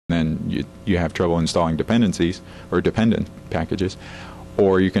then you have trouble installing dependencies or dependent packages.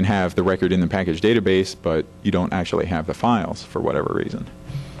 Or you can have the record in the package database, but you don't actually have the files for whatever reason.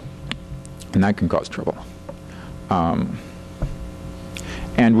 And that can cause trouble. And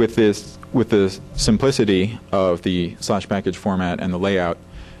with the simplicity of the /package format and the layout,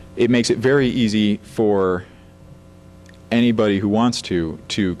 it makes it very easy for anybody who wants to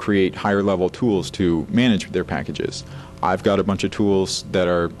create higher level tools to manage their packages. I've got a bunch of tools that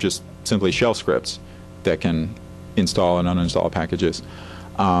are just simply shell scripts that can install and uninstall packages.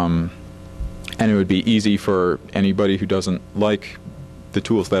 And it would be easy for anybody who doesn't like the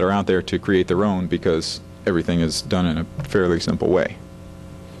tools that are out there to create their own, because everything is done in a fairly simple way.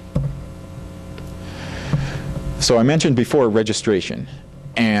 So I mentioned before registration,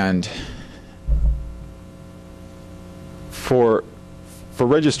 and for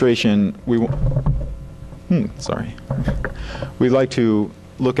registration we like to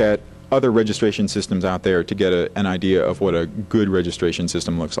look at other registration systems out there to get an idea of what a good registration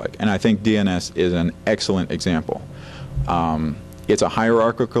system looks like. And I think DNS is an excellent example. It's a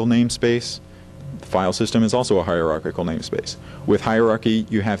hierarchical namespace. The file system is also a hierarchical namespace. With hierarchy,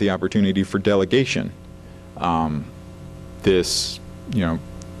 you have the opportunity for delegation.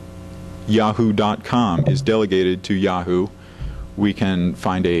 Yahoo.com is delegated to Yahoo. We can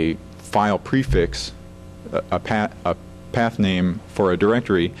find a file prefix, a path name for a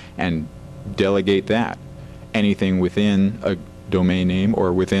directory, and delegate that. Anything within a domain name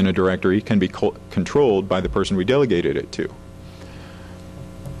or within a directory can be controlled by the person we delegated it to.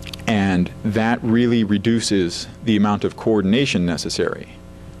 And that really reduces the amount of coordination necessary.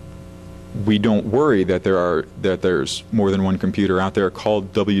 We don't worry that there's more than one computer out there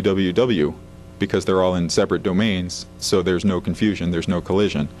called www, because they're all in separate domains, so there's no confusion, there's no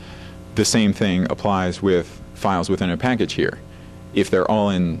collision. The same thing applies with files within a package here. If they're all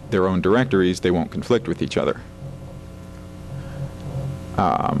in their own directories, they won't conflict with each other.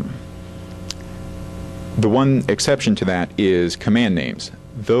 The one exception to that is command names.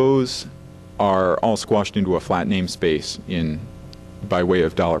 Those are all squashed into a flat namespace by way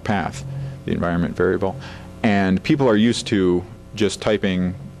of $path, the environment variable. And people are used to just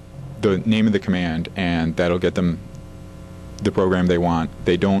typing the name of the command, and that'll get them the program they want.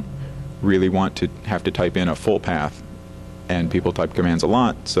 They don't really want to have to type in a full path, and people type commands a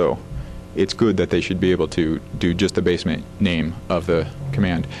lot, so it's good that they should be able to do just the base name of the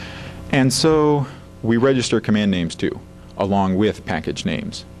command. And so we register command names too, along with package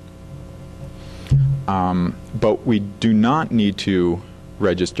names. But we do not need to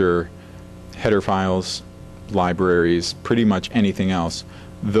register header files, libraries, pretty much anything else.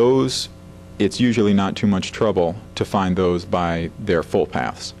 Those, it's usually not too much trouble to find those by their full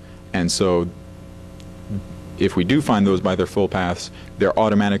paths. And so if we do find those by their full paths, they're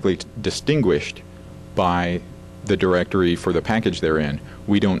automatically distinguished by the directory for the package they're in.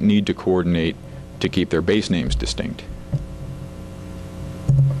 We don't need to coordinate to keep their base names distinct.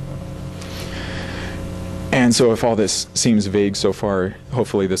 And so if all this seems vague so far,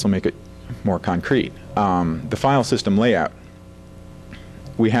 hopefully this will make it more concrete. The file system layout.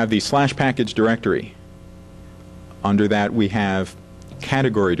 We have the /package directory. Under that we have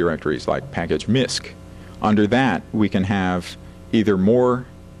category directories like package misc. Under that we can have either more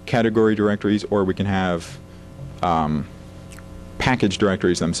category directories, or we can have package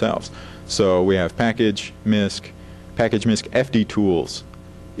directories themselves. So we have package misc fd tools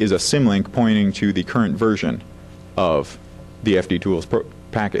is a symlink pointing to the current version of the fd tools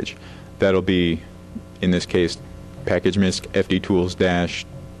package. That'll be, in this case, package misc fd tools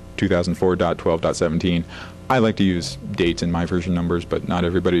 -2004.12.17. I like to use dates in my version numbers, but not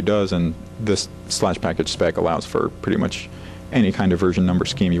everybody does, and this /package spec allows for pretty much any kind of version number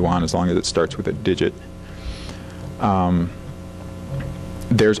scheme you want, as long as it starts with a digit.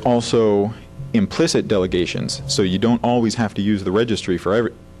 There's also implicit delegations, so you don't always have to use the registry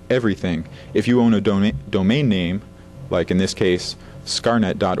for everything. If you own a domain name, like in this case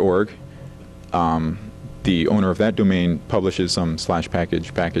scarnet.org, the owner of that domain publishes some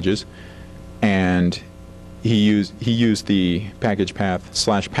 /package packages, and he used the package path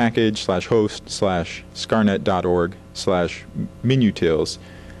 /package/host/scarnet.org/minutils.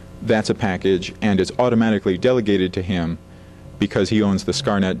 That's a package, and it's automatically delegated to him because he owns the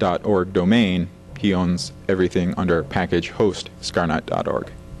scarnet.org domain. He owns everything under package host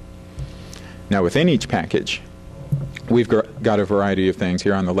scarnet.org. Now within each package, we've got a variety of things.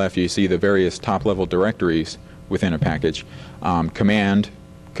 Here on the left you see the various top-level directories within a package. Command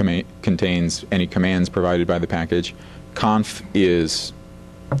contains any commands provided by the package. Conf is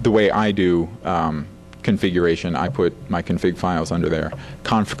the way I do configuration, I put my config files under there.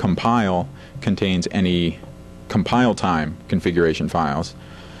 Conf compile contains any compile time configuration files.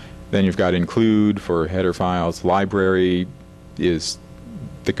 Then you've got include for header files. Library is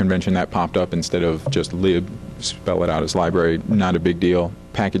the convention that popped up instead of just lib, spell it out as library, not a big deal.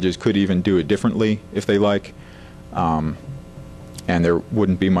 Packages could even do it differently if they like, and there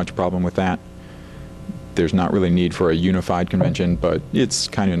wouldn't be much problem with that. There's not really need for a unified convention, but it's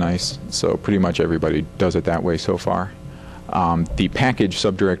kind of nice, so pretty much everybody does it that way so far. The package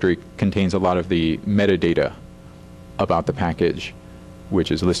subdirectory contains a lot of the metadata about the package,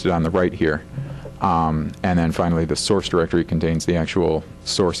 which is listed on the right here. And then finally, the source directory contains the actual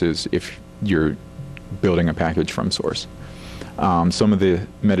sources if you're building a package from source. Some of the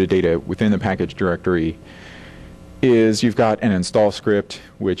metadata within the package directory is you've got an install script,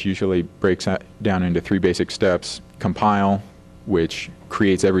 which usually breaks down into 3 basic steps. Compile, which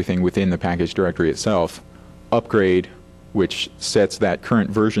creates everything within the package directory itself. Upgrade, which sets that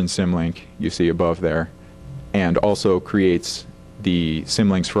current version symlink you see above there, and also creates the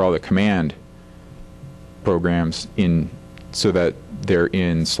symlinks for all the command programs so that they're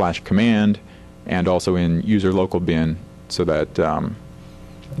in /command and also in user local bin, so that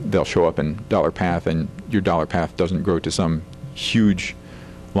they'll show up in $path, and your $path doesn't grow to some huge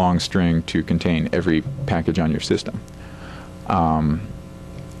long string to contain every package on your system. The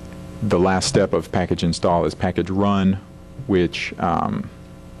last step of package install is package run, which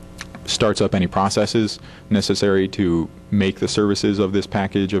starts up any processes necessary to make the services of this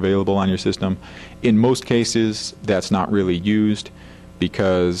package available on your system. In most cases, that's not really used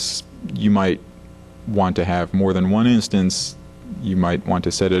because you might want to have more than one instance. You might want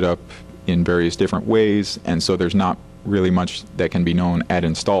to set it up in various different ways, and so there's not really much that can be known at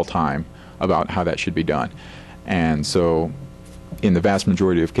install time about how that should be done. And so in the vast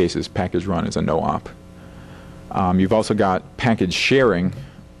majority of cases, package run is a no-op. You've also got package sharing,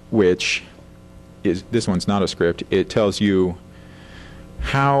 which is, this one's not a script. It tells you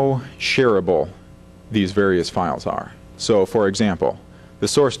how shareable these various files are. So for example, the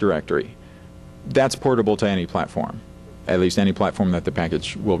source directory, that's portable to any platform, at least any platform that the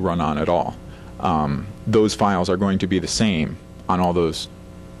package will run on at all. Those files are going to be the same on all those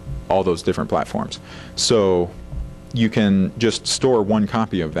different platforms. So you can just store one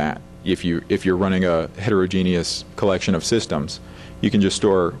copy of that. If you're running a heterogeneous collection of systems, you can just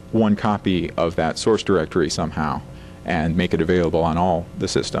store one copy of that source directory somehow and make it available on all the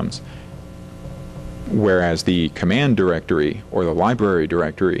systems. Whereas the command directory or the library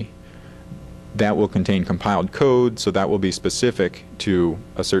directory, that will contain compiled code, so that will be specific to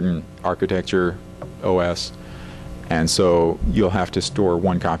a certain architecture, OS, and so you'll have to store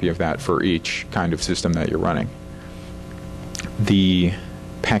one copy of that for each kind of system that you're running. The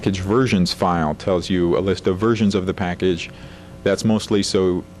package versions file tells you a list of versions of the package. That's mostly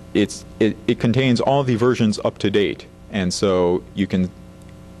so it contains all the versions up to date, and so you can,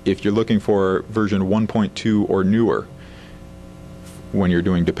 if you're looking for version 1.2 or newer when you're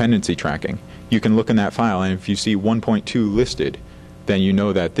doing dependency tracking, you can look in that file, and if you see 1.2 listed, then you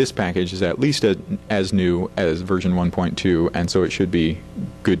know that this package is at least as new as version 1.2, and so it should be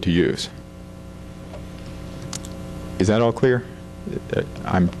good to use. Is that all clear?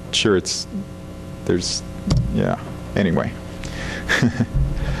 I'm sure yeah, anyway.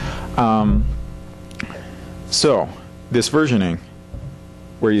 So this versioning,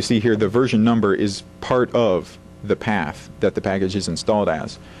 where you see here the version number is part of the path that the package is installed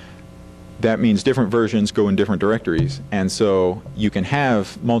as. That means different versions go in different directories, and so you can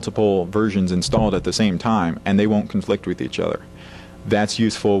have multiple versions installed at the same time and they won't conflict with each other. That's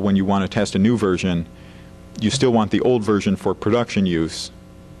useful when you want to test a new version. You still want the old version for production use.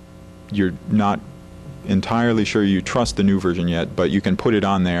 You're not entirely sure you trust the new version yet, but you can put it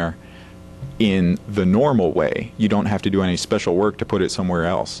on there in the normal way. You don't have to do any special work to put it somewhere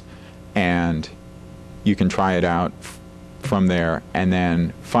else, and you can try it out from there. And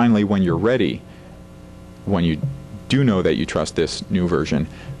then finally, when you're ready, when you do know that you trust this new version,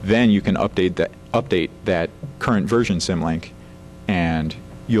 then you can update that current version symlink, and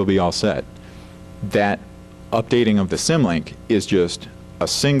you'll be all set. That updating of the symlink is just a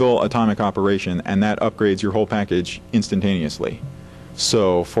single atomic operation, and that upgrades your whole package instantaneously.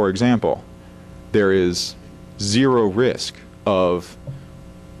 So for example, there is zero risk of,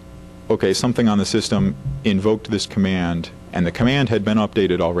 okay, something on the system invoked this command and the command had been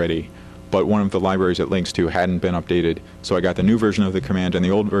updated already, but one of the libraries it links to hadn't been updated, so I got the new version of the command and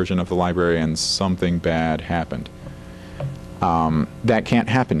the old version of the library and something bad happened. That can't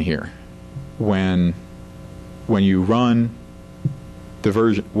happen here. When you run the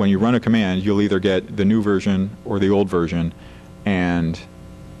version, when you run a command, you'll either get the new version or the old version, and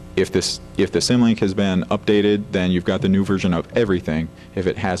if the symlink has been updated, then you've got the new version of everything. If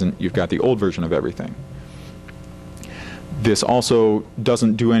it hasn't, you've got the old version of everything. This also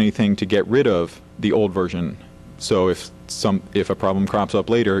doesn't do anything to get rid of the old version. So if a problem crops up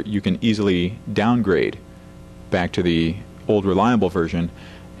later, you can easily downgrade back to the old reliable version,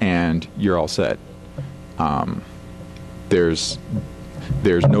 and you're all set. There's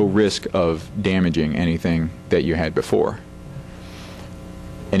no risk of damaging anything that you had before.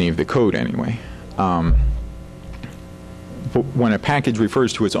 Any of the code, anyway. But when a package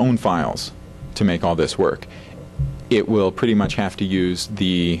refers to its own files to make all this work, it will pretty much have to use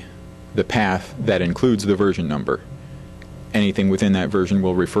the path that includes the version number. Anything within that version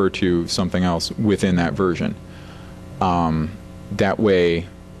will refer to something else within that version. That way,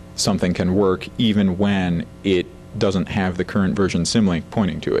 something can work even when it doesn't have the current version symlink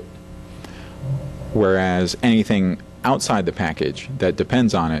pointing to it. Whereas anything outside the package that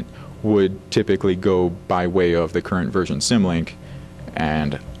depends on it would typically go by way of the current version symlink,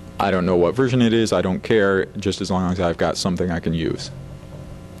 and I don't know what version it is, I don't care, just as long as I've got something I can use.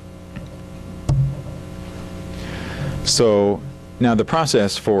 So now the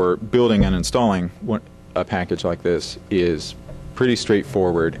process for building and installing a package like this is pretty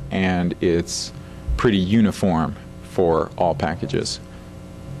straightforward, and it's pretty uniform for all packages.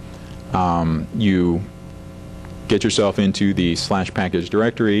 You get yourself into the /package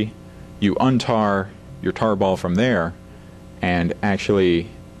directory, you untar your tarball from there, and actually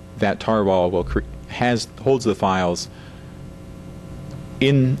that tarball will holds the files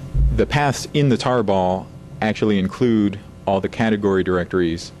in the paths in the tarball actually include all the category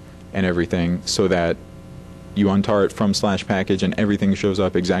directories and everything, so that you untar it from /package and everything shows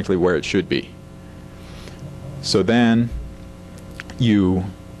up exactly where it should be. So then you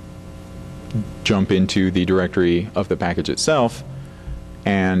jump into the directory of the package itself,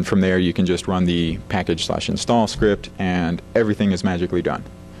 and from there you can just run the package/install script and everything is magically done.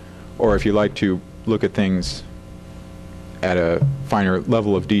 Or if you like to look at things at a finer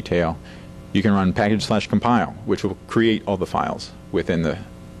level of detail, you can run package/compile, which will create all the files within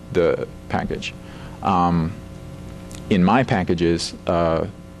the package. In my packages,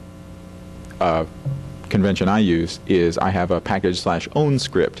 convention I use is I have a package/own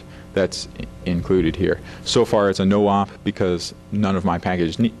script that's included here. So far it's a no-op because none of my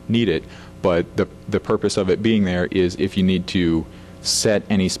packages need it, but the purpose of it being there is if you need to set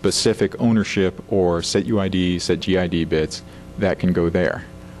any specific ownership or set UID, set GID bits, that can go there.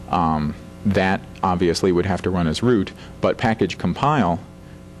 That obviously would have to run as root, but package compile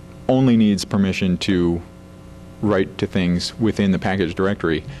only needs permission to write to things within the package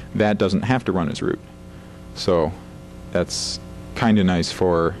directory. That doesn't have to run as root. So that's kind of nice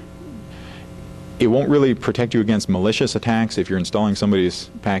for... It won't really protect you against malicious attacks. If you're installing somebody's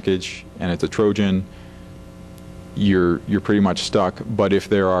package and it's a Trojan, you're pretty much stuck. But if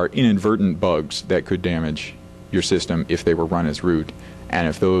there are inadvertent bugs that could damage your system if they were run as root, and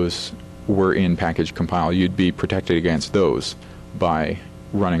if those were in package compile, you'd be protected against those by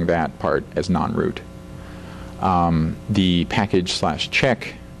running that part as non-root. The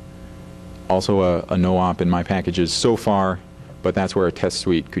package/check, also a no-op in my packages so far, but that's where a test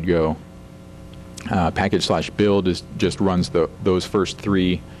suite could go. Package/build just runs those first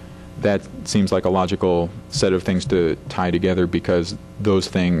three. That seems like a logical set of things to tie together because those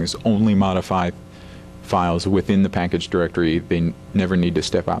things only modify files within the package directory. They never need to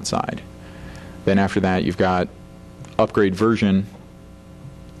step outside. Then after that you've got upgrade version.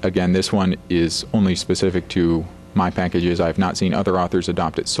 Again, this one is only specific to my packages. I've not seen other authors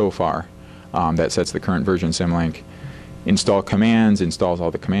adopt it so far. That sets the current version symlink. Install commands installs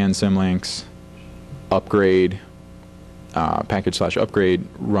all the command symlinks. Upgrade, package/upgrade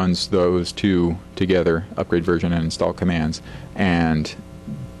runs those two together, upgrade version and install commands, and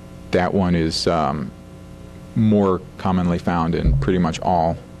that one is more commonly found in pretty much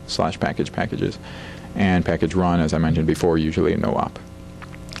all /package packages. And package run, as I mentioned before, usually a no-op.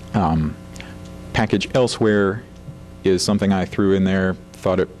 Package elsewhere is something I threw in there,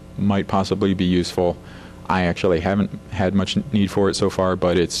 thought it might possibly be useful. I actually haven't had much need for it so far,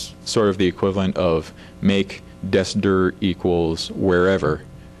 but it's sort of the equivalent of make desdir equals wherever.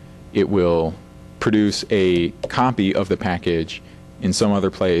 It will produce a copy of the package in some other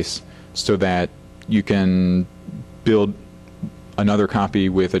place so that you can build another copy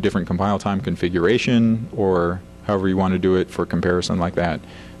with a different compile time configuration, or however you want to do it for comparison like that.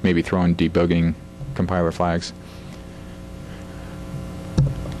 Maybe throw in debugging compiler flags.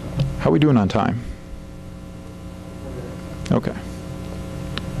 How are we doing on time? Okay.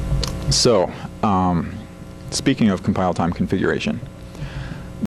 So, speaking of compile time configuration,